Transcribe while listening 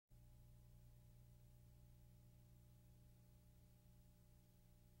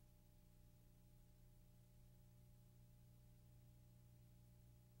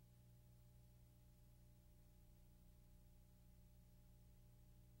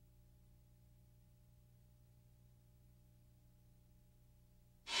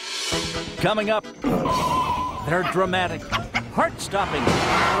Coming up, they're dramatic, heart-stopping,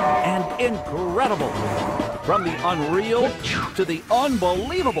 and incredible. From the unreal to the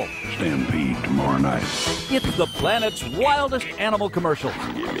unbelievable. Stampede tomorrow night. It's the planet's wildest animal commercials.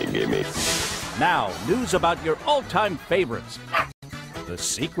 Gimme. Now, news about your all-time favorites. The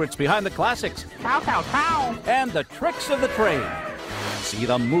secrets behind the classics. Cow, cow, cow. And the tricks of the trade. See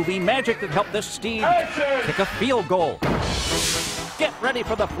the movie magic that helped this steed kick a field goal. Get ready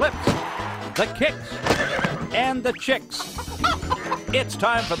for the flips, the kicks, and the chicks. It's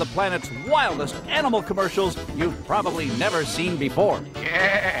time for the planet's wildest animal commercials you've probably never seen before.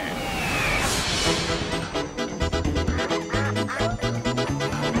 Yeah.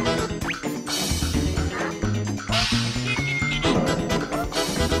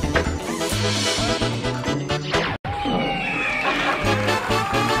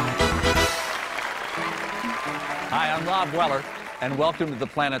 Hi, I'm Rob Weller, and welcome to the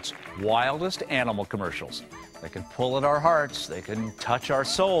planet's wildest animal commercials. They can pull at our hearts, they can touch our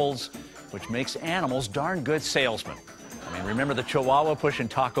souls, which makes animals darn good salesmen. I mean, remember the Chihuahua pushing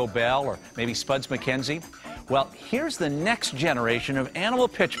Taco Bell or maybe Spuds McKenzie? Well, here's the next generation of animal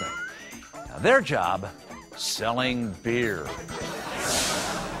pitchmen. Now, their job, selling beer.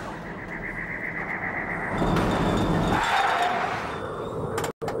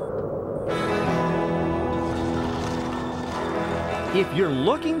 If you're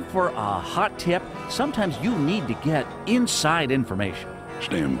looking for a hot tip, sometimes you need to get inside information.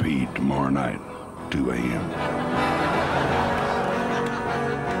 Stampede tomorrow night, 2 a.m.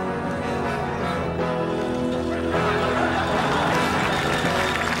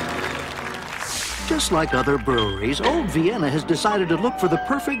 Just like other breweries, Old Vienna has decided to look for the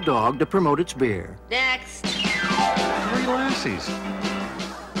perfect dog to promote its beer. Next. 3 lassies.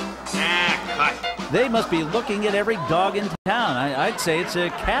 They must be looking at every dog in town. I'd say it's a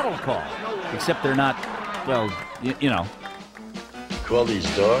cattle call, except they're not, well, you know. Call these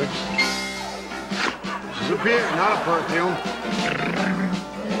dogs? It's a beer, not a perfume.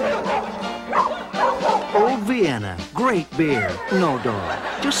 Old Vienna, great beer, no dog.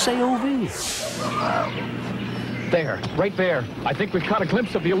 Just say OV. There, right there. I think we've caught a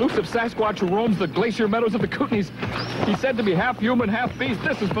glimpse of the elusive Sasquatch who roams the glacier meadows of the Kootenays. He's said to be half human, half beast.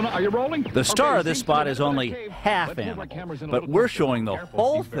 This is phenomenal. Are you rolling? The star of this spot is only half animal, but we're showing the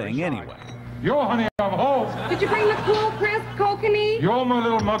whole thing anyway. Yo, honey, I'm home. Did you bring the cool, crisp kokanee? Yo, my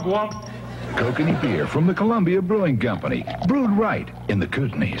little mugwump. Kokanee beer from the Columbia Brewing Company. Brewed right in the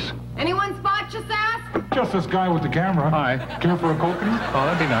Kootenays. Anyone spot you, Sass? Just this guy with the camera. Hi. Care for a kokanee? Oh,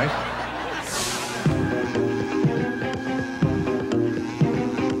 that'd be nice.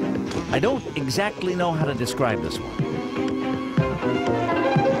 I don't exactly know how to describe this one.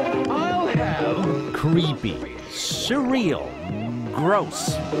 I'll have Creepy, surreal,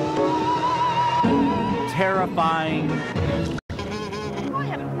 gross, terrifying. Why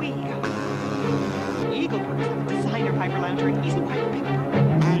haven't we? Eagle Cruise, Cider Piper Lounger, and Easy Piper.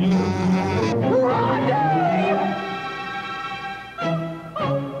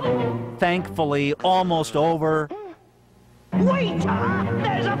 Thankfully, almost over. Wait!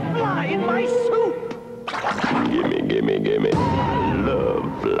 There's a fly in my soup! Gimme. I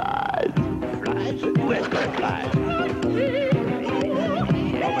love flies. Flies? Where's my flies?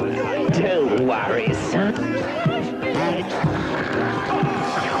 Don't worry, son.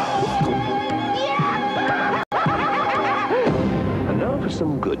 And now for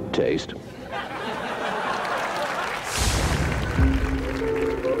some good taste.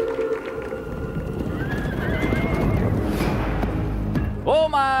 Oh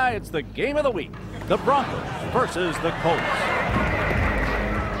my, it's the game of the week. The Broncos versus the Colts.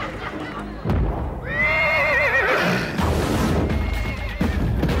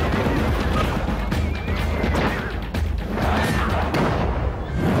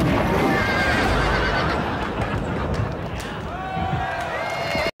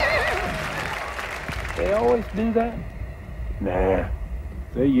 They always do that? Nah,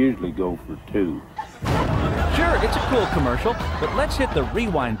 they usually go for 2. Sure, it's a cool commercial, but let's hit the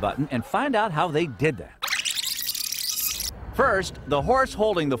rewind button and find out how they did that. First, the horse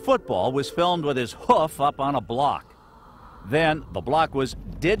holding the football was filmed with his hoof up on a block. Then, the block was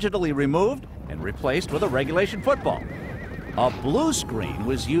digitally removed and replaced with a regulation football. A blue screen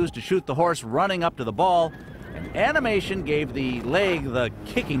was used to shoot the horse running up to the ball, and animation gave the leg the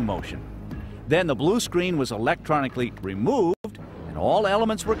kicking motion. Then the blue screen was electronically removed, and all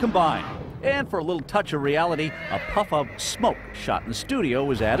elements were combined. And for a little touch of reality, a puff of smoke shot in the studio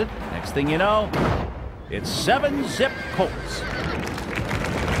was added. Next thing you know, it's 7-zip Colts.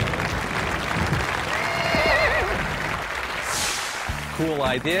 cool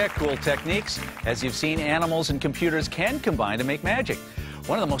idea, cool techniques. As you've seen, animals and computers can combine to make magic.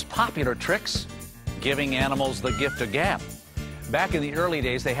 One of the most popular tricks, giving animals the gift of gab. Back in the early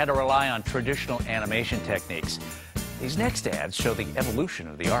days, they had to rely on traditional animation techniques. These next ads show the evolution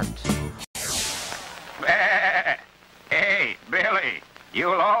of the art. Hey, Billy,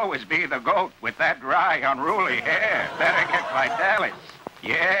 you'll always be the goat with that dry, unruly hair. Better get Vitalis.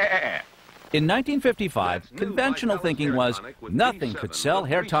 Yeah. In 1955, conventional thinking was nothing could sell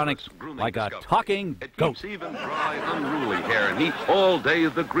hair tonic like a talking goat. Even dry, unruly hair neat all day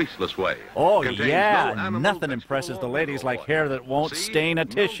the greaseless way. Oh, yeah, nothing impresses the ladies like hair that won't stain a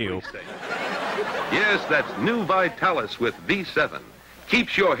tissue. Yes, that's new Vitalis with V7.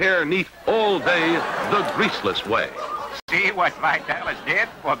 Keeps your hair neat all day the greaseless way. See what Vitalis did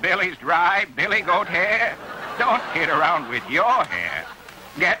for Billy's dry, Billy goat hair? Don't kid around with your hair.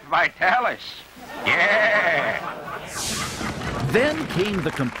 Get Vitalis. Yeah. Then came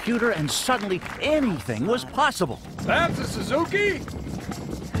the computer, and suddenly anything was possible. That's a Suzuki?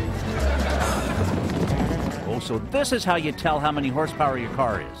 Oh, so this is how you tell how many horsepower your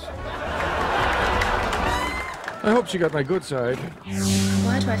car is. I hope she got my good side.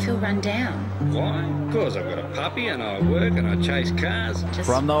 Why do I feel run down? Why? Because I've got a puppy and I work and I chase cars.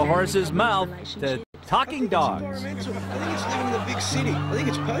 From the horse's mouth to talking dogs. I think it's living in the big city. I think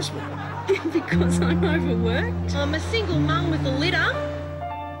it's postman. Because I'm overworked? I'm a single mum with a litter.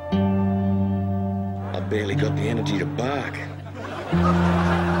 I barely got the energy to bark.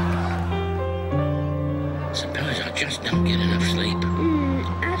 Suppose I just don't get enough sleep.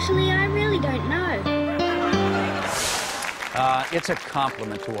 Actually, I really don't know. It's a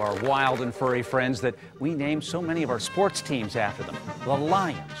compliment to our wild and furry friends that we name so many of our sports teams after them. The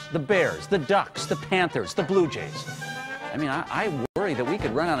Lions, the Bears, the Ducks, the Panthers, the Blue Jays. I mean, I worry that we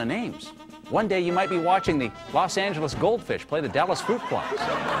could run out of names. One day you might be watching the Los Angeles Goldfish play the Dallas Fruit Flies.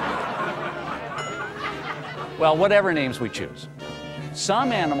 Well, whatever names we choose.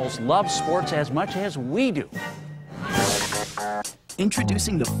 Some animals love sports as much as we do.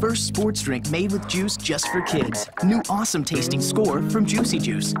 Introducing the first sports drink made with juice just for kids. New awesome tasting Score from Juicy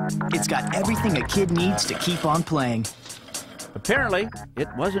Juice. It's got everything a kid needs to keep on playing. Apparently, it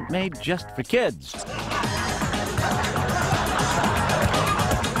wasn't made just for kids.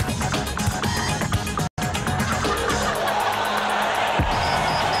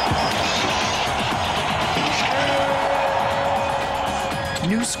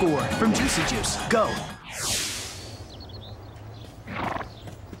 New Score from Juicy Juice. Go!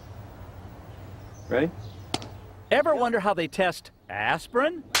 Ready? Ever wonder how they test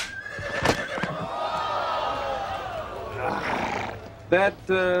aspirin? That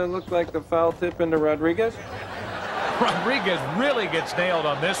looked like the foul tip into Rodriguez. Rodriguez really gets nailed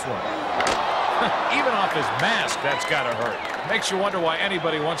on this one. Even off his mask, that's gotta hurt. Makes you wonder why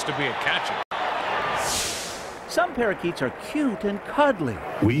anybody wants to be a catcher. Some parakeets are cute and cuddly.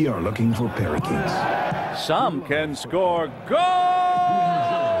 We are looking for parakeets. Some can score goals!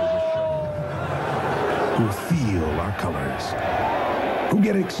 Who feel our colors, who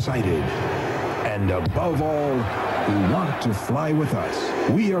get excited, and above all, who want to fly with us.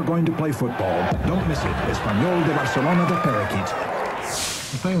 We are going to play football. Don't miss it. Español de Barcelona, the Parakeets.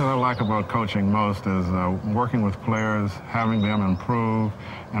 The thing that I like about coaching most is working with players, having them improve,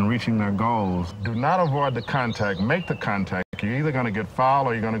 and reaching their goals. Do not avoid the contact. Make the contact. You're either going to get fouled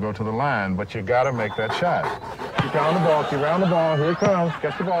or you're going to go to the line, but you got to make that shot. Keep around the ball. Keep around the ball. Here it comes.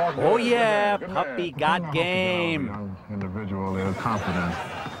 Get the ball. Oh, yeah. Puppy got game. Young individual is confident.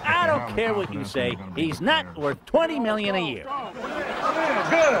 I don't care what you say. He's not worth $20 million a year.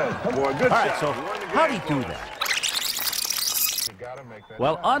 Good. Boy, good. All right, so how'd he do that?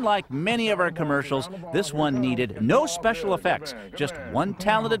 Well, unlike many of our commercials, this one needed no special effects, just one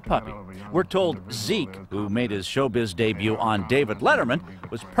talented puppy. We're told Zeke, who made his showbiz debut on David Letterman,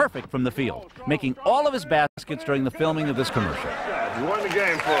 was perfect from the field, making all of his baskets during the filming of this commercial. You won the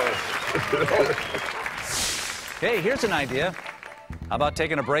game for us. Hey, here's an idea. How about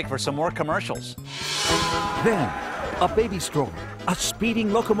taking a break for some more commercials? Then, a baby stroller, a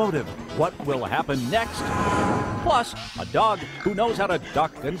speeding locomotive. What will happen next? Plus, a dog who knows how to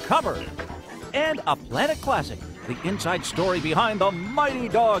duck and cover. And a Planet Classic, the inside story behind the Mighty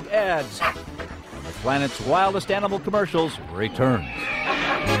Dog ads. The Planet's Wildest Animal Commercials returns.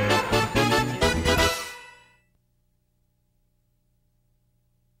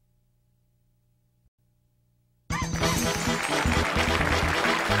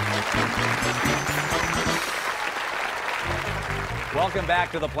 Welcome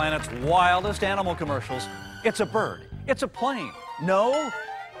back to the planet's wildest animal commercials. It's a bird. It's a plane. No,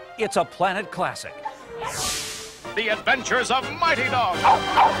 it's a Planet Classic. The Adventures of Mighty Dog.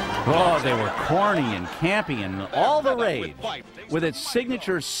 Oh, they were corny and campy and all the rage. With its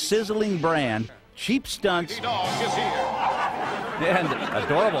signature sizzling brand, cheap stunts, and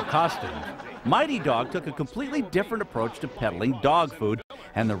adorable costumes, Mighty Dog took a completely different approach to peddling dog food,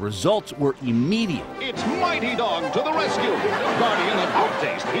 and the results were immediate. It's Mighty Dog to the rescue. Guardian of good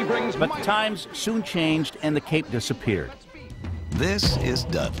taste, he brings. But times soon changed and the cape disappeared. This is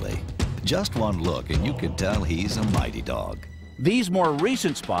Dudley. Just one look and you can tell he's a Mighty Dog. These more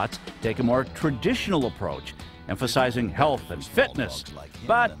recent spots take a more traditional approach, emphasizing health and fitness.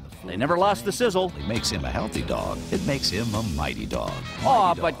 But they never lost the sizzle. It makes him a healthy dog. It makes him a Mighty Dog.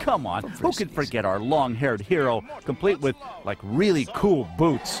 Aw, but come on. Who could forget our long-haired hero, complete with, like, really cool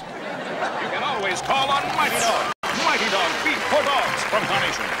boots? You can always call on Mighty Dog. Mighty Dog beef for dogs from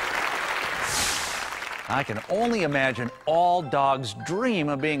Carnation. I can only imagine all dogs dream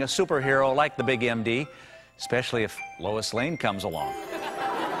of being a superhero like the Big MD, especially if Lois Lane comes along.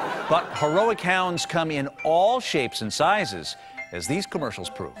 But heroic hounds come in all shapes and sizes, as these commercials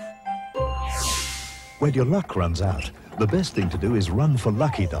prove. When your luck runs out, the best thing to do is run for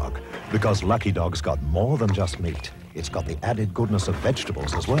Lucky Dog, because Lucky Dog's got more than just meat. It's got the added goodness of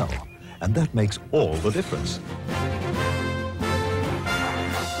vegetables as well, and that makes all the difference.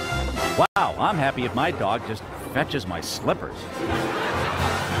 Wow, I'm happy if my dog just fetches my slippers.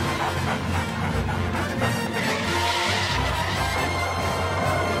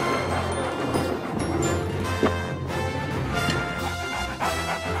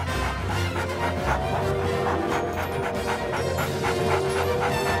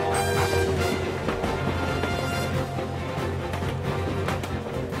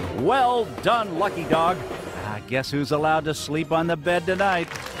 Well done, Lucky Dog. Guess who's allowed to sleep on the bed tonight?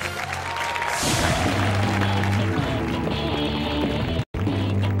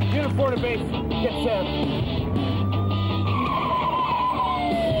 Uniform to base. Get set.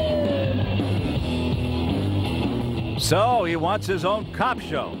 So he wants his own cop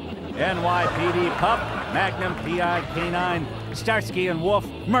show. NYPD Pup, Magnum PI K9, Starsky and Wolf,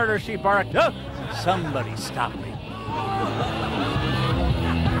 Murder She Barked. Oh, somebody stop me.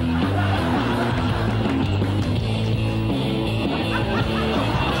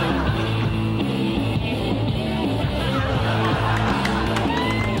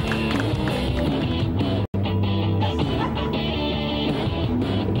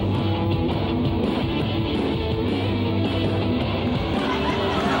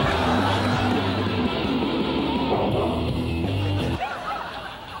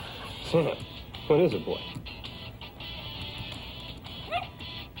 What is it, boy?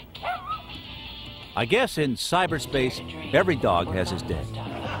 I guess in cyberspace, every dog has his day.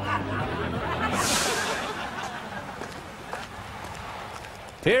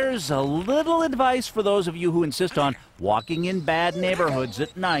 Here's a little advice for those of you who insist on walking in bad neighborhoods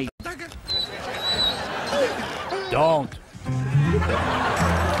at night. Don't.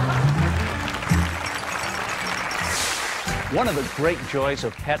 One of the great joys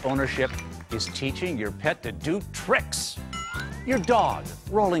of pet ownership is teaching your pet to do tricks. Your dog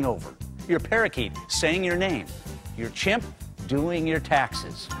rolling over, your parakeet saying your name, your chimp doing your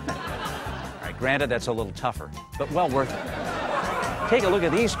taxes. All right, granted, that's a little tougher, but well worth it. Take a look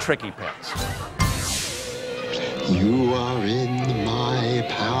at these tricky pets. You are in my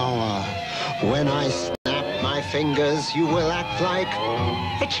power. When I snap my fingers, you will act like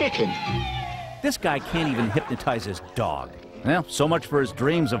a chicken. This guy can't even hypnotize his dog. Well, so much for his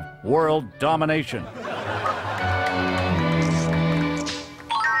dreams of world domination.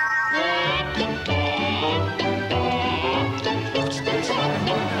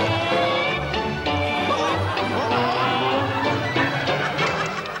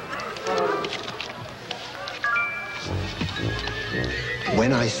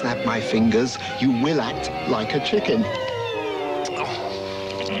 When I snap my fingers, you will act like a chicken.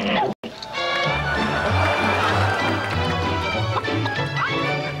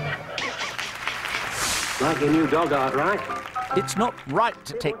 Like your new dog art, right? It's not right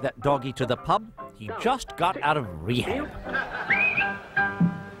to take that doggy to the pub. He just got out of rehab.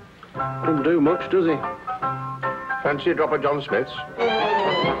 Doesn't do much, does he? Fancy a drop of John Smith's?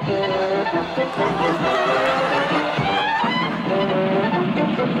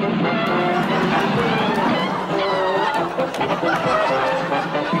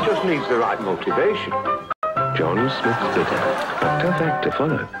 He just needs the right motivation. John Smith's bitter. A tough act to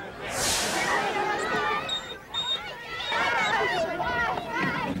follow.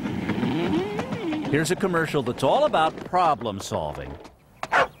 Here's a commercial that's all about problem solving.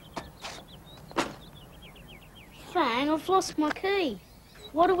 Fang, I've lost my key.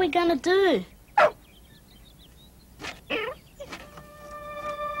 What are we gonna do?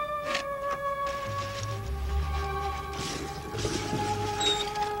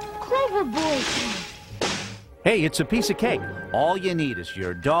 boy. Hey, it's a piece of cake. All you need is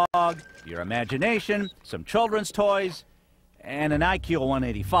your dog, your imagination, some children's toys, and an IQ of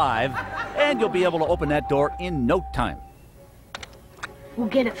 185, and you'll be able to open that door in no time. We'll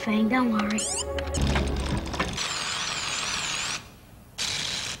get it, Fang. Don't worry.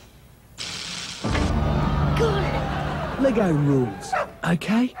 Got it. Lego rules,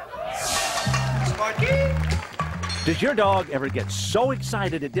 okay? Does your dog ever get so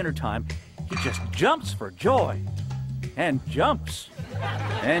excited at dinner time, he just jumps for joy? And jumps.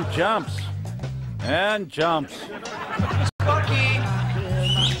 And jumps. And jumps. Sparky!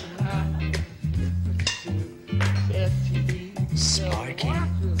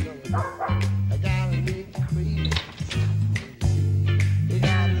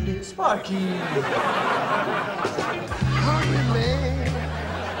 Sparky!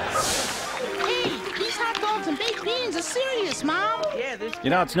 Hey, these hot dogs and baked beans are serious, Mom. Yeah, You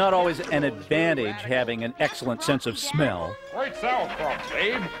know, it's not always an advantage having an excellent sense of smell. Great sauerkraut,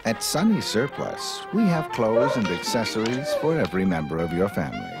 babe. At Sunny Surplus, we have clothes and accessories for every member of your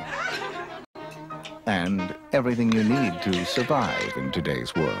family. And everything you need to survive in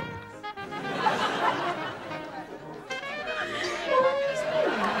today's world.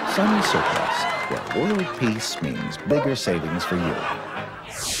 Sunny Surplus, where world peace means bigger savings for you.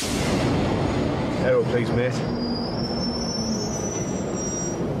 Hello, please, mate.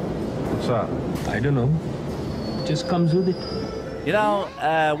 What's that? I don't know. It just comes with it. You know,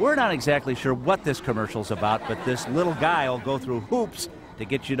 we're not exactly sure what this commercial's about, but this little guy will go through hoops to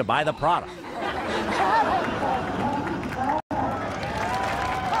get you to buy the product.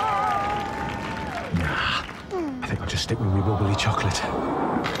 I think I'll just stick with my bubbly chocolate.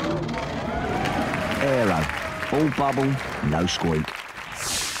 Hello. All bubble, no squeak.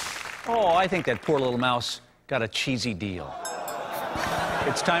 Oh, I think that poor little mouse got a cheesy deal.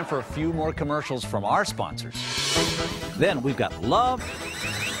 It's time for a few more commercials from our sponsors. Then we've got love,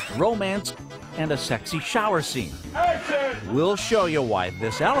 romance, and a sexy shower scene. We'll show you why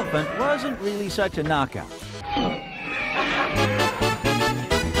this elephant wasn't really such a knockout.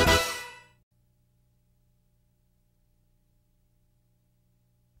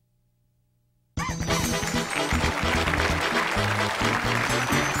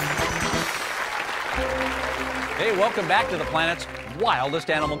 Hey, welcome back to the planet's wildest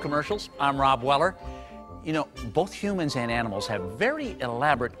animal commercials. I'm Rob Weller. You know, both humans and animals have very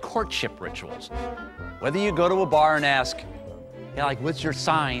elaborate courtship rituals. Whether you go to a bar and ask, yeah, like, what's your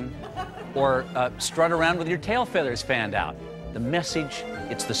sign? Or strut around with your tail feathers fanned out. The message,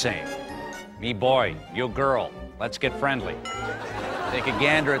 it's the same. Me boy, you girl, let's get friendly. Take a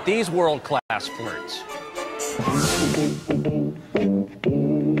gander at these world-class flirts.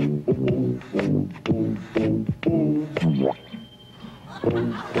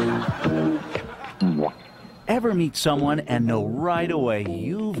 Ever meet someone and know right away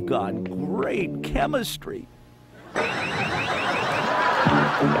you've got great chemistry?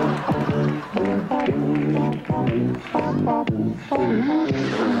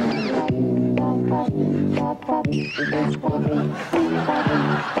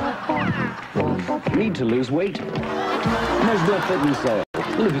 Need to lose weight? Mesbel Fitness Sale.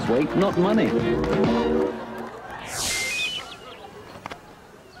 Lose weight, not money.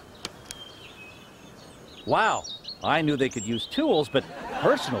 Wow, I knew they could use tools, but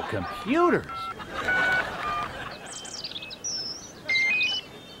personal computers.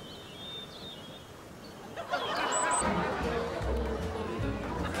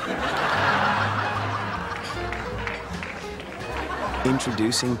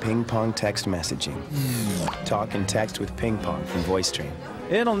 Introducing Ping Pong Text Messaging. Talk and text with Ping Pong from VoiceStream.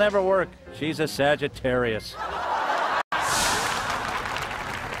 It'll never work. She's a Sagittarius.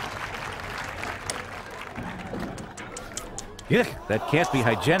 Yuck, that can't be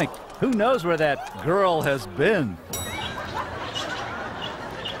hygienic. Who knows where that girl has been?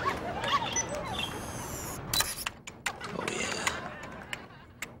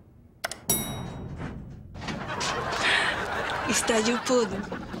 Is that your pudding?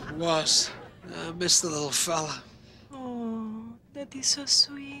 Was. I missed the little fella. Oh, that is so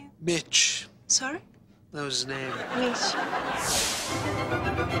sweet. Mitch. Sorry? That was his name. Mitch.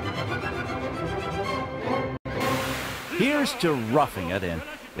 Here's to roughing it, and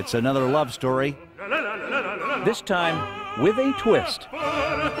it's another love story. This time with a twist.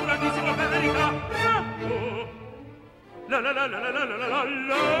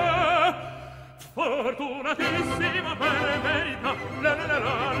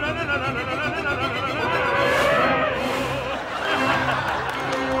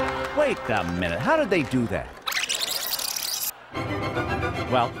 Wait a minute, how did they do that?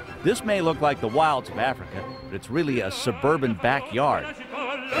 Well, This may look like the wilds of Africa, but it's really a suburban backyard.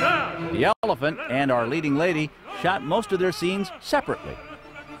 The elephant and our leading lady shot most of their scenes separately.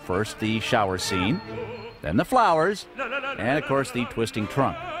 First the shower scene, then the flowers, and of course the twisting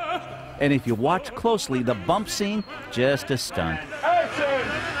trunk. And if you watch closely, the bump scene, just a stunt.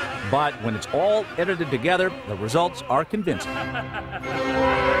 But when it's all edited together, the results are convincing.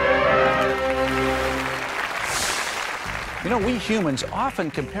 You know, we humans often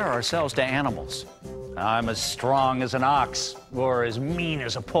compare ourselves to animals. I'm as strong as an ox, or as mean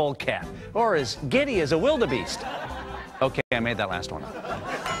as a polecat, or as giddy as a wildebeest. Okay, I made that last one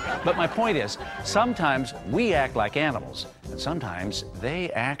up. But my point is, sometimes we act like animals, and sometimes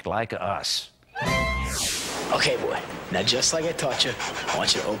they act like us. Okay, boy. Now, just like I taught you, I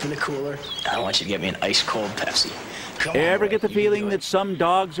want you to open the cooler, and I want you to get me an ice-cold Pepsi. Come on, Ever boy. get the feeling that some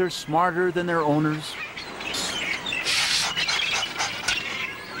dogs are smarter than their owners?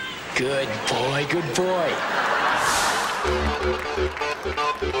 Good boy, good boy.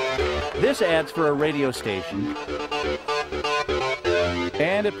 This adds for a radio station,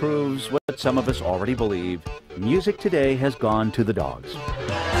 and it proves what some of us already believe. Music today has gone to the dogs.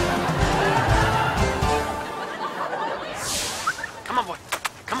 Come on, boy.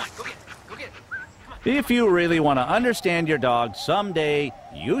 Come on, go get it. If you really want to understand your dog someday,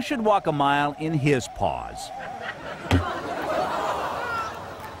 you should walk a mile in his paws.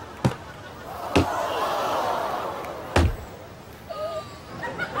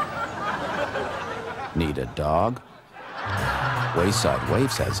 Need a dog? Wayside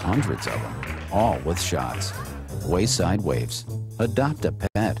Waves has hundreds of them, all with shots. Wayside Waves. Adopt a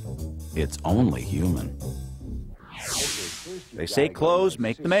pet. It's only human. They say clothes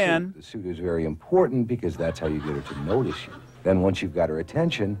make the man. The suit is very important because that's how you get her to notice you. Then once you've got her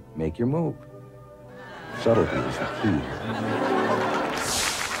attention, make your move. Subtlety is the key.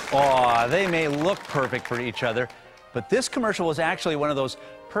 Aw, they may look perfect for each other, but this commercial was actually one of those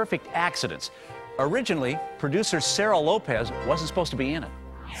perfect accidents. Originally, producer Sarah Lopez wasn't supposed to be in it.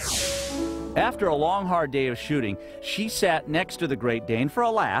 After a long, hard day of shooting, she sat next to the Great Dane for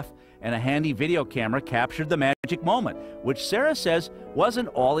a laugh, and a handy video camera captured the magic moment, which Sarah says wasn't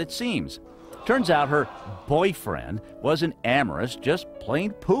all it seems. Turns out her boyfriend wasn't amorous, just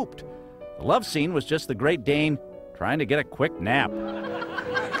plain pooped. The love scene was just the Great Dane trying to get a quick nap.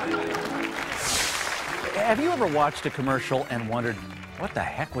 Have you ever watched a commercial and wondered what the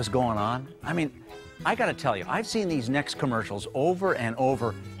heck was going on? I mean, I gotta tell you, I've seen these next commercials over and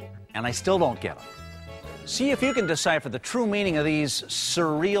over, and I still don't get them. See if you can decipher the true meaning of these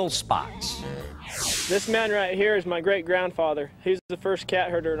surreal spots. This man right here is my great-grandfather. He's the first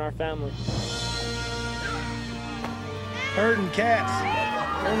cat herder in our family. Herding cats.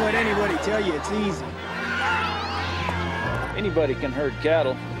 Don't let anybody tell you it's easy. Anybody can herd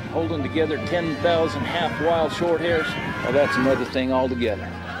cattle. Holding together 10,000 half-wild short hairs, well, that's another thing altogether.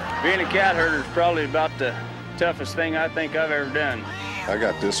 Being a cat herder is probably about the toughest thing I think I've ever done. I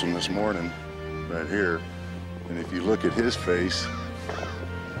got this one this morning, right here, and if you look at his face,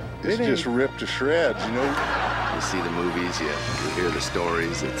 it's just ripped to shreds, you know? You see the movies, you hear the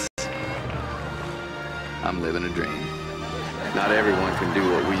stories, I'm living a dream. Not everyone can do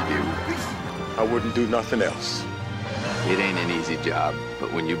what we do. I wouldn't do nothing else. It ain't an easy job,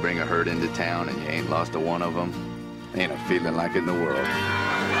 but when you bring a herd into town and you ain't lost a one of them, ain't a feeling like it in the world.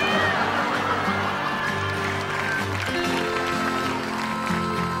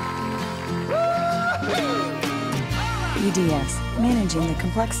 EDS, managing the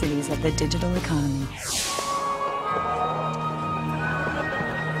complexities of the digital economy.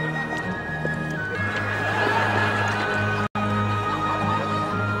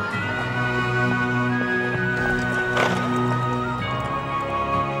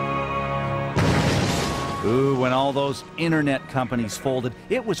 Ooh, when all those internet companies folded,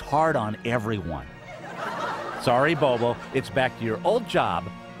 it was hard on everyone. Sorry, Bobo, it's back to your old job,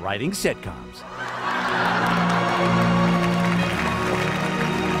 writing sitcoms.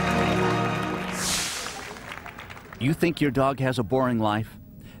 You think your dog has a boring life?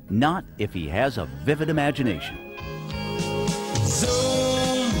 Not if he has a vivid imagination.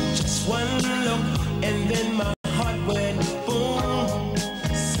 Zoom, just one look, and then my heart went boom.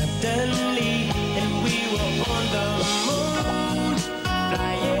 Suddenly, and we were on the moon,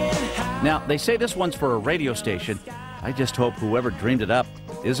 flying high. Now, they say this one's for a radio station. I just hope whoever dreamed it up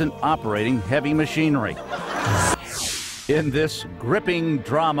isn't operating heavy machinery. In this gripping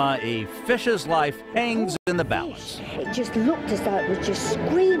drama, a fish's life hangs in the balance. It just looked as though it was just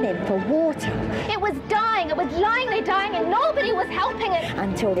screaming for water. It was dying. It was lying there dying, and nobody was helping it.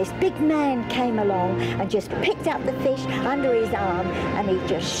 Until this big man came along and just picked up the fish under his arm, and he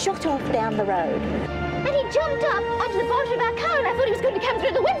just shot off down the road. And he jumped up onto the bonnet of our car, and I thought he was going to come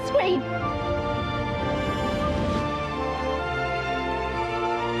through the windscreen.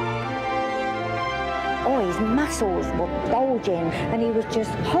 Oh, his muscles were bulging, and he was just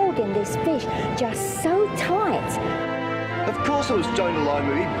holding this fish just so tight. Of course I was trying to line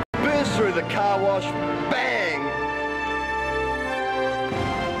with him. He burst through the car wash, bang!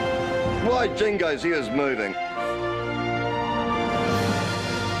 Why, Jingo's ears moving.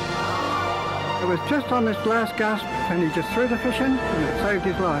 It was just on this last gasp, and he just threw the fish in, and it saved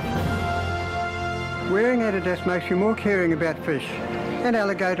his life. Wearing Adidas makes you more caring about fish, and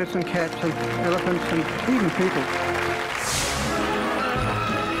alligators and cats and elephants and even people.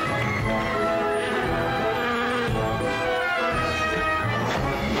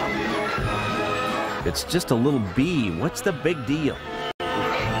 It's just a little bee. What's the big deal?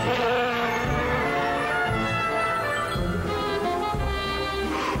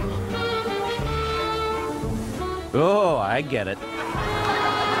 Oh, I get it.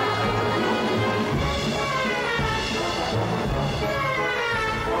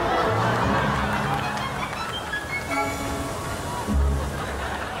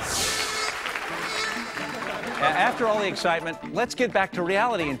 After all the excitement, let's get back to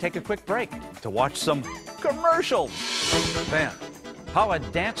reality and take a quick break to watch some commercials. Man, how a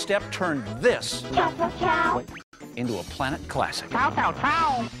dance step turned this into a Planet classic.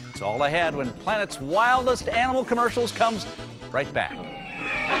 It's all ahead when Planet's wildest animal commercials comes right back.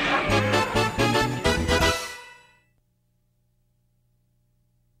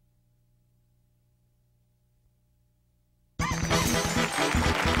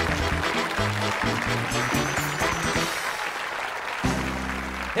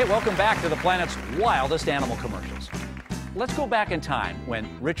 Hey, welcome back to the Planet's wildest animal commercials. Let's go back in time when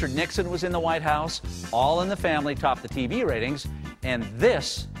Richard Nixon was in the White House, All in the Family topped the TV ratings, and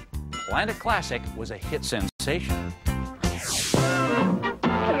this Planet classic was a hit sensation.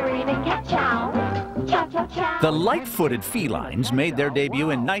 The light-footed felines made their debut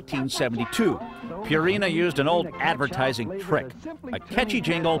in 1972. Purina used an old advertising trick, a catchy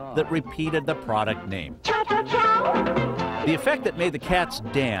jingle that repeated the product name. The effect that made the cats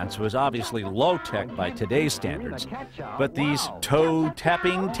dance was obviously low-tech by today's standards, but these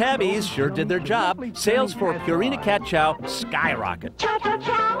toe-tapping tabbies sure did their job. Sales for Purina Cat Chow skyrocket.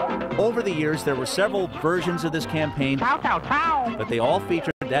 Over the years, there were several versions of this campaign, but they all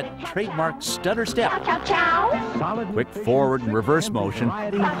featured that trademark stutter step. Quick forward and reverse motion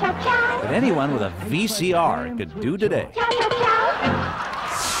that anyone with a VCR could do today.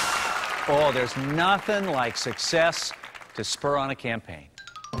 Oh, there's nothing like success to spur on a campaign.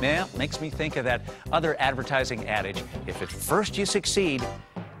 Now, makes me think of that other advertising adage, if at first you succeed,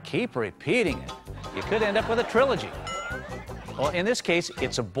 keep repeating it. You could end up with a trilogy. Well, in this case,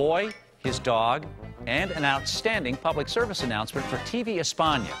 it's a boy, his dog, and an outstanding public service announcement for TV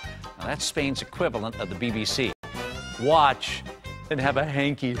España. Now, that's Spain's equivalent of the BBC. Watch and have a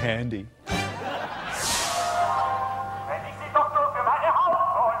hanky handy.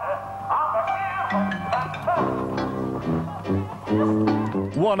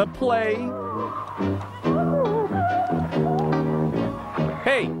 Wanna play?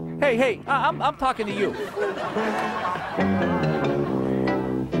 Hey, I'm talking to you.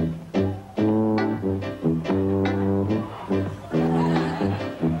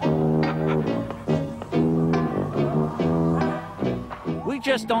 We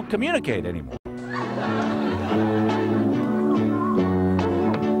just don't communicate anymore.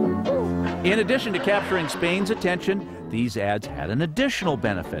 In addition to capturing Spain's attention, these ads had an additional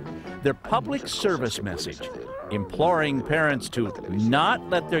benefit. Their public service message, imploring parents to not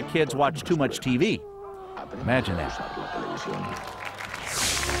let their kids watch too much TV. Imagine that.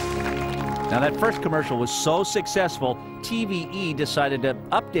 Now, that first commercial was so successful, TVE decided to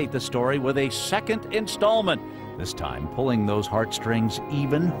update the story with a second installment, this time pulling those heartstrings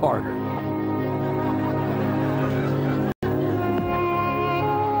even harder.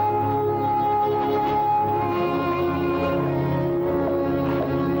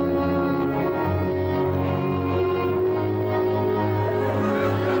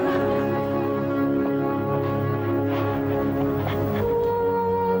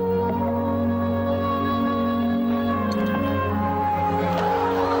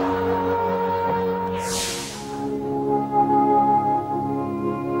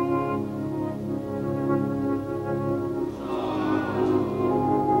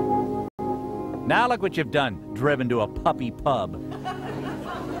 Now look what you've done, driven to a puppy pub.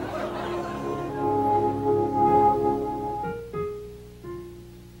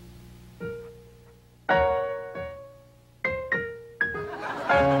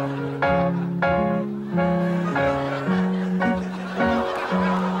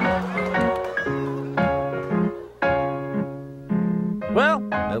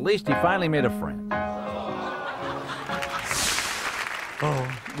 Well, at least he finally made a friend.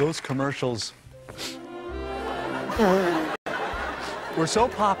 Oh, those commercials were so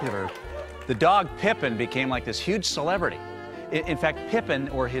popular. The dog Pippin became like this huge celebrity. In fact, Pippin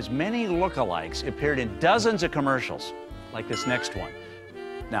or his many lookalikes appeared in dozens of commercials, like this next one.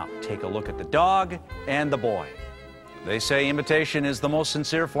 Now, take a look at the dog and the boy. They say imitation is the most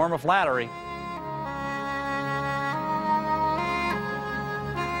sincere form of flattery.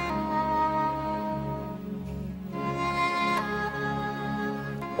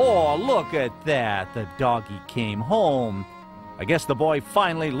 Oh, look at that. The doggy came home. I guess the boy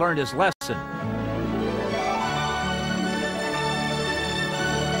finally learned his lesson.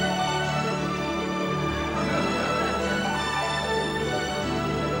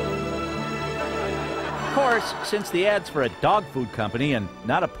 Of course, since the ad's for a dog food company and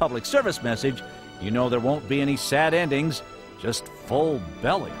not a public service message, you know there won't be any sad endings, just full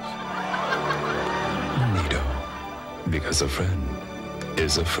bellies. Nido, because a friend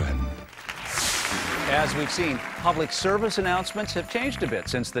is a friend. As we've seen, public service announcements have changed a bit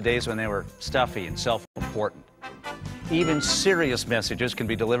since the days when they were stuffy and self-important. Even serious messages can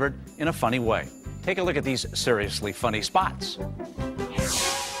be delivered in a funny way. Take a look at these seriously funny spots.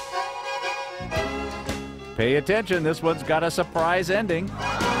 Pay attention, this one's got a surprise ending.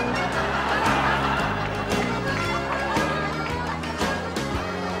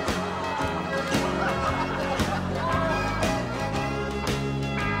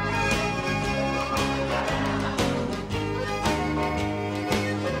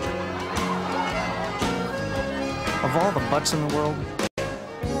 Of all the butts in the world,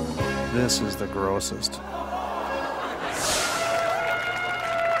 this is the grossest.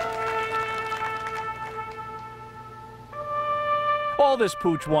 All this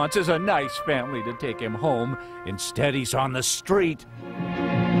pooch wants is a nice family to take him home. Instead, he's on the street.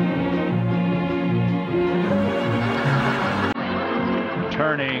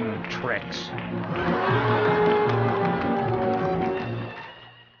 Turning tricks.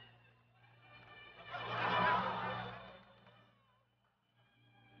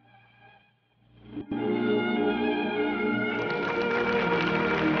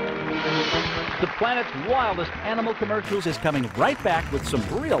 The planet's wildest animal commercials is coming right back with some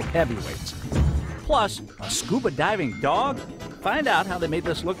real heavyweights. Plus, a scuba diving dog. Find out how they made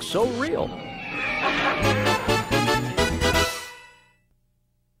this look so real.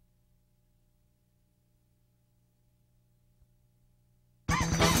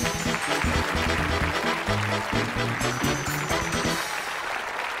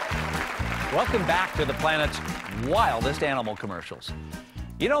 Welcome back to the planet's wildest animal commercials.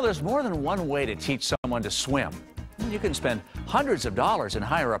 You know, there's more than one way to teach someone to swim. You can spend hundreds of dollars and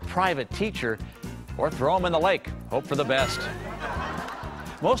hire a private teacher, or throw them in the lake, hope for the best.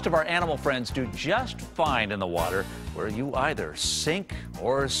 Most of our animal friends do just fine in the water, where you either sink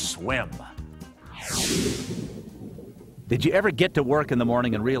or swim. Did you ever get to work in the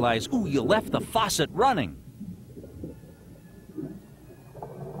morning and realize, ooh, you left the faucet running?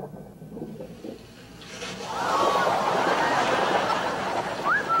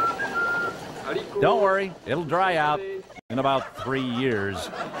 Don't worry, it'll dry out in about 3 years.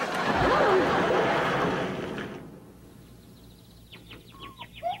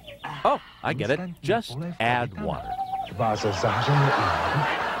 Oh, I get it. Just add water.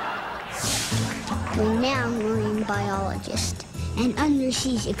 Renowned marine biologist and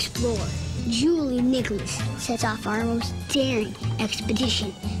underseas explorer Julie Nicholas sets off our most daring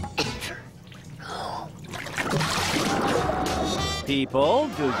expedition ever. People,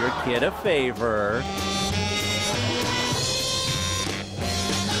 do your kid a favor.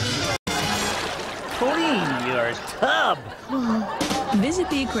 Clean your tub. Visit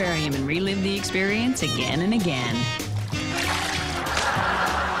the aquarium and relive the experience again and again.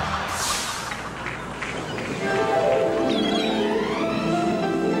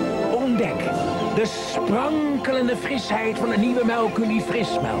 Ontdek de sprankelende frisheid van de nieuwe melkunie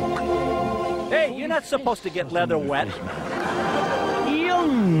frismelk. Hey, you're not supposed to get leather wet.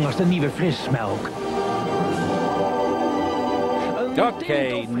 Jong als de nieuwe frismelk.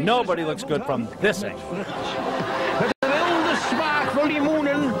 Okay, nobody looks good from this angle. Met een wilde smaak van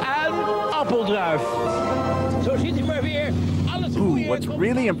limoenen en appeldruif. Zo ziet u maar weer alles goede. what's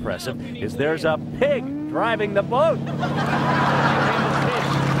really impressive is there's a pig driving the boat.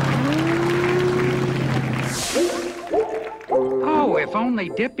 Oh, if only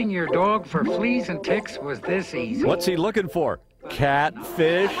dipping your dog for fleas and ticks was this easy. What's he looking for?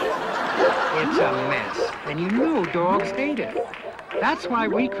 Catfish? It's a mess, and you know dogs hate it. That's why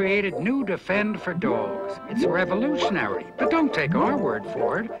we created New Defend for Dogs. It's revolutionary, but don't take our word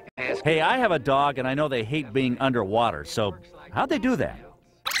for it. Hey, I have a dog, and I know they hate being underwater, so how'd they do that?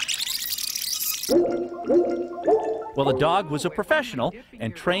 Well, the dog was a professional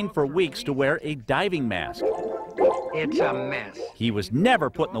and trained for weeks to wear a diving mask. It's a mess. He was never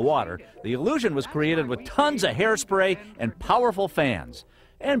put in the water. The illusion was created with tons of hairspray and powerful fans.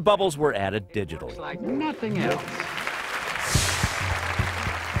 And bubbles were added digitally. Like nothing else.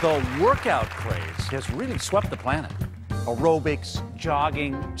 The workout craze has really swept the planet. Aerobics,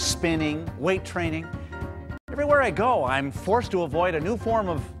 jogging, spinning, weight training. Everywhere I go, I'm forced to avoid a new form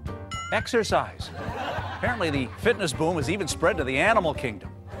of exercise. Apparently, the fitness boom has even spread to the animal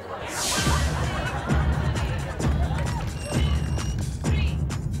kingdom.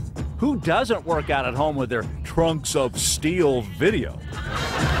 Who doesn't work out at home with their trunks of steel video?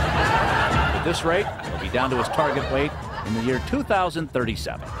 At this rate, he'll be down to his target weight in the year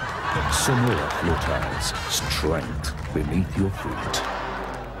 2037. Sonora Flotiles, strength beneath your feet.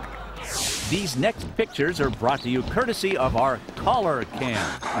 These next pictures are brought to you courtesy of our collar cam.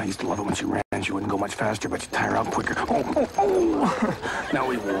 I used to love it when she ran. She wouldn't go much faster, but she'd tire out quicker. Oh. Now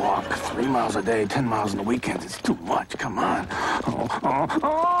we walk 3 miles a day, 10 miles on the weekends. It's too much. Come on.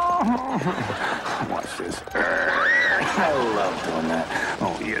 Watch this. I love doing that.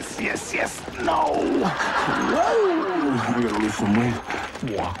 Oh, yes, yes, yes. No. Whoa. I gotta lose some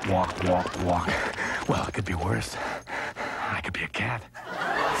weight. Walk, walk, walk, walk. Well, it could be worse. I could be a cat.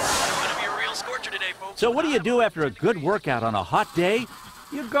 So what do you do after a good workout on a hot day?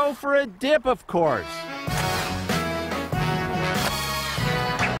 You go for a dip, of course.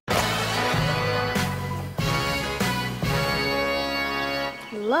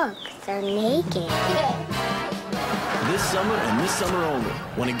 Look, they're naked. This summer and this summer only.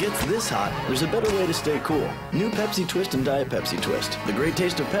 When it gets this hot, there's a better way to stay cool. New Pepsi Twist and Diet Pepsi Twist. The great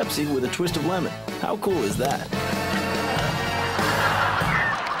taste of Pepsi with a twist of lemon. How cool is that?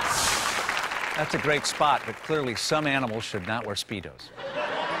 That's a great spot, but clearly some animals should not wear Speedos.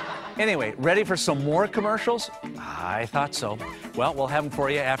 Anyway, ready for some more commercials? I thought so. Well, we'll have them for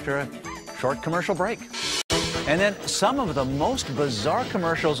you after a short commercial break. And then some of the most bizarre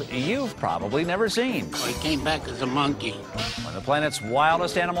commercials you've probably never seen. I came back as a monkey. When the planet's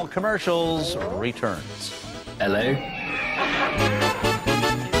wildest animal commercials returns. Hello?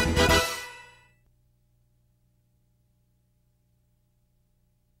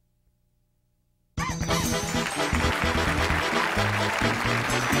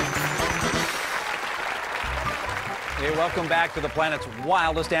 Hey, welcome back to the planet's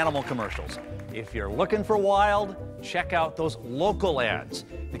wildest animal commercials. If you're looking for wild, check out those local ads.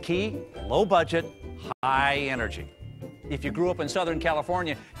 The key, low budget, high energy. If you grew up in Southern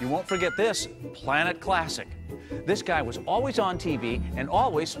California, you won't forget this Planet Classic. This guy was always on TV and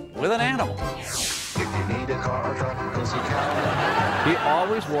always with an animal. If you need a car, truck, go see Cal. He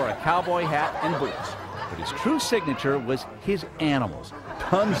always wore a cowboy hat and boots, but his true signature was his animals.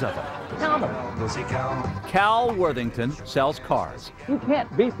 Tons of them. Go see Cal. Cal Worthington sells cars. You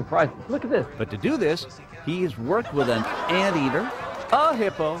can't beat the price. Look at this. But to do this, he's worked with an anteater, a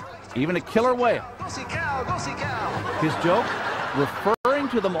hippo, even a killer whale. Go see Cal. Go see Cal. His joke, referring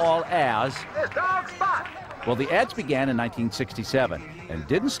to them all as... This dog Spot. Well, the ads began in 1967 and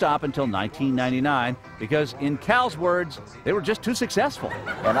didn't stop until 1999 because, in Cal's words, they were just too successful.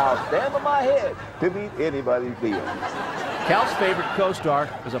 And I'll stand on my head to meet anybody's deal. Cal's favorite co-star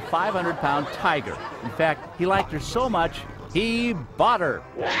was a 500-pound tiger. In fact, he liked her so much, he bought her.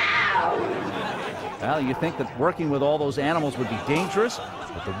 Well, you think that working with all those animals would be dangerous,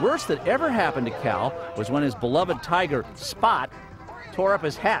 but the worst that ever happened to Cal was when his beloved tiger, Spot, tore up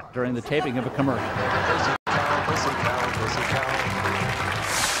his hat during the taping of a commercial.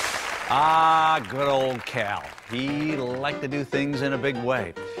 Ah, good old Cal. He liked to do things in a big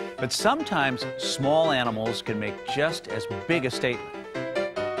way. But sometimes small animals can make just as big a statement.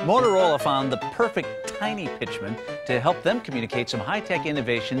 Motorola found the perfect tiny pitchman to help them communicate some high-tech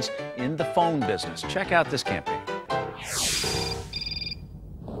innovations in the phone business. Check out this campaign.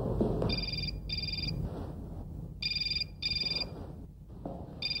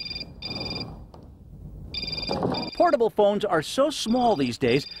 Portable phones are so small these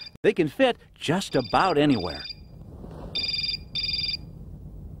days, they can fit just about anywhere.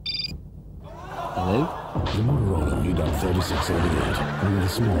 Hello? The Motorola UW3688, one of the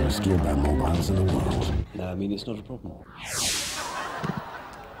smallest dual-band mobiles in the world. No, I mean, it's not a problem.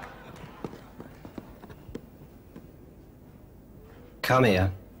 Come here.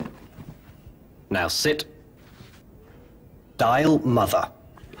 Now sit. Dial Mother.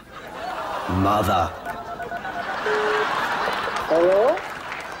 Mother. Hello?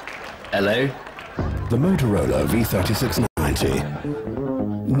 Hello? The Motorola V3690.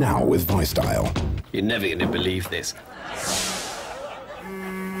 Now with voice dial. You're never going to believe this.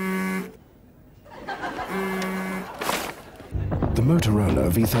 The Motorola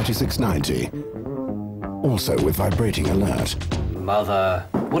V3690. Also with vibrating alert. Mother.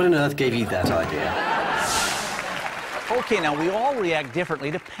 What on earth gave you that idea? Okay, now we all react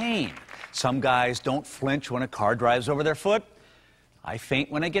differently to pain. Some guys don't flinch when a car drives over their foot. I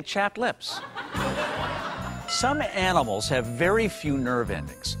faint when I get chapped lips. Some animals have very few nerve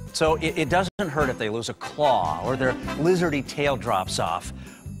endings, so it doesn't hurt if they lose a claw or their lizardy tail drops off,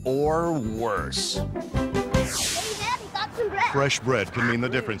 or worse. Fresh bread can mean the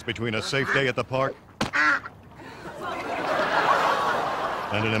difference between a safe day at the park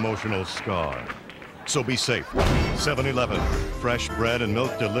and an emotional scar. So be safe. 7-Eleven, fresh bread and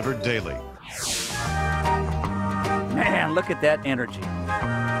milk delivered daily. Man, look at that energy.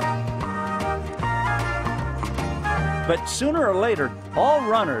 But sooner or later, all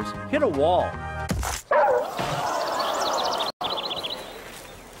runners hit a wall.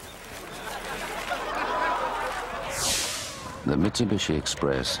 The Mitsubishi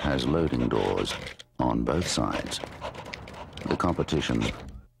Express has loading doors on both sides. The competition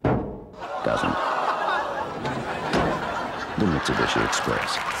doesn't. The Mitsubishi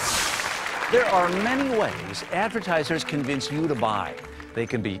Express. There are many ways advertisers convince you to buy. They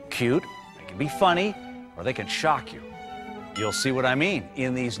can be cute, they can be funny, or they can shock you. You'll see what I mean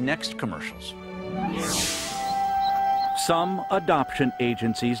in these next commercials. Some adoption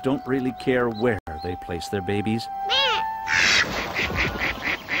agencies don't really care where they place their babies.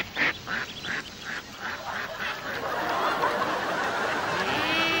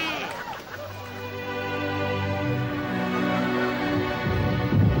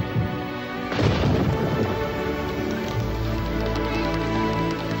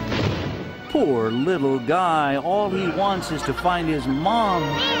 Poor little guy, all he wants is to find his mom.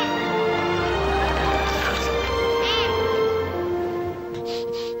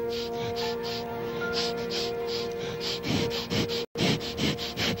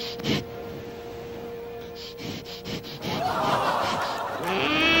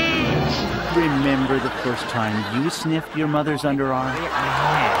 Remember the first time you sniffed your mother's underarm?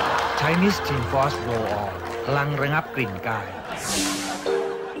 ใช้มิสทีนฟอสโรออลพลังระงับกลิ่นกาย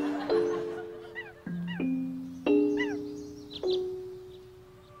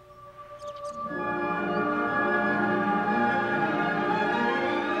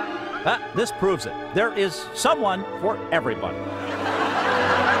This proves it. There is someone for everybody.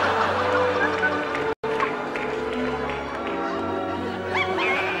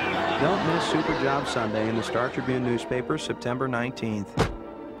 Don't miss Super Job Sunday in the Star Tribune newspaper, September 19th.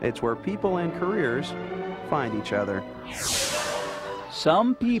 It's where people and careers find each other.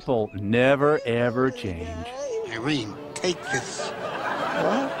 Some people never, ever change. Irene, take this.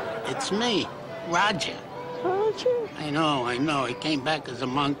 What? It's me, Roger. Roger? I know. He came back as a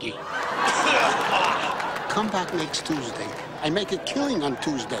monkey. Come back next Tuesday. I make a killing on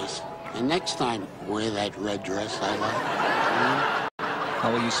Tuesdays. And next time, wear that red dress I like.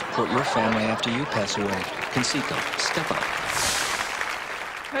 How will you support your family after you pass away? Conseco, step up.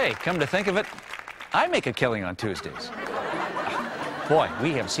 Hey, come to think of it, I make a killing on Tuesdays. Boy,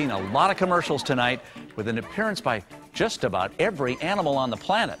 we have seen a lot of commercials tonight with an appearance by just about every animal on the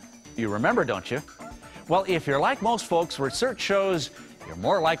planet. You remember, don't you? Well, if you're like most folks, research shows you're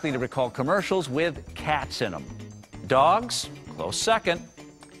more likely to recall commercials with cats in them. Dogs, close second.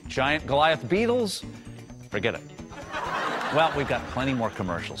 Giant Goliath beetles, forget it. Well, we've got plenty more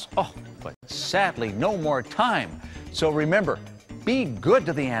commercials. Oh, but sadly, no more time. So remember, be good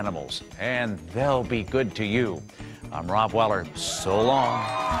to the animals, and they'll be good to you. I'm Rob Weller. So long.